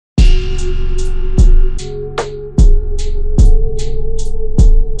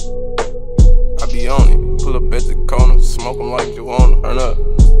Turn up.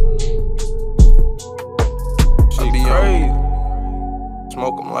 Shit be crazy.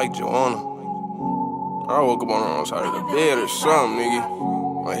 Smoke 'em like Joanna. I woke up on the wrong side of the bed or something,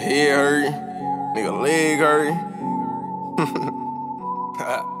 nigga. My head hurt, nigga leg hurt.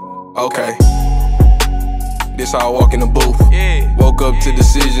 Okay. This how I walk in the booth. Woke up to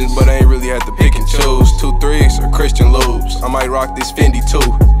decisions, but I ain't really had to pick and choose. 2 3s or Christian loops. I might rock this Fendi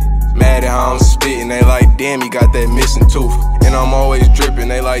too. Mad at how I'm spitting, they like, damn, he got that missing tooth. And I'm always dripping,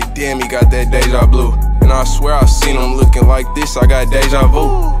 they like, damn, he got that deja blue. And I swear I seen him looking like this, I got deja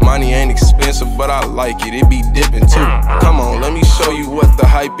vu. Money ain't expensive, but I like it be dipping too. Come on, let me show you what the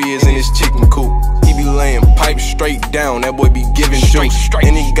hype is in this chicken coop. He be laying pipes straight down, that boy be giving juice.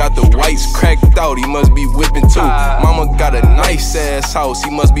 And he got the whites cracked out, he must be whipping too. Mama got a nice ass house,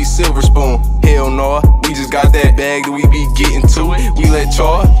 he must be silver spoon. Hell no, we just got that bag that we be getting to. We let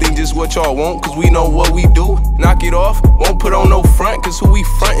y'all think just what y'all want, cause we know what we do. Knock it off, won't put on no front, cause who we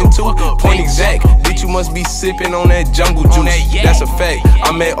frontin' to? Point exact, bitch, you must be sipping on that jungle juice. That's a fact,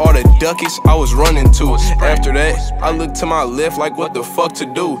 I met all the duckies I was running to. After that, I looked to my left like what the fuck to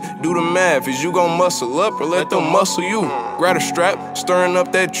do. Do the math, is you gon' muscle up or let them muscle you? Grab a strap, stirring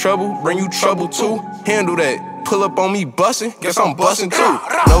up that trouble, bring you trouble too. Handle that. Pull up on me bustin', guess I'm bustin' too.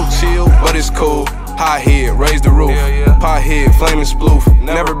 No chill, but it's cool. High head, raise the roof. Pot head, flaming sploof.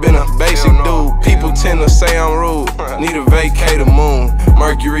 Never been a basic dude. People tend to say I'm rude. Need to vacate the moon.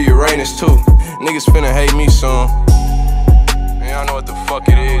 Mercury, Uranus too. Niggas finna hate me soon. Man, y'all know what the fuck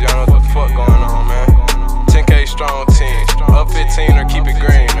it is. Y'all know what the fuck going on, man. 10K strong team. Up 15 or keep it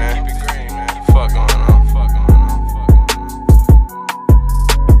green, man. Fuck going on.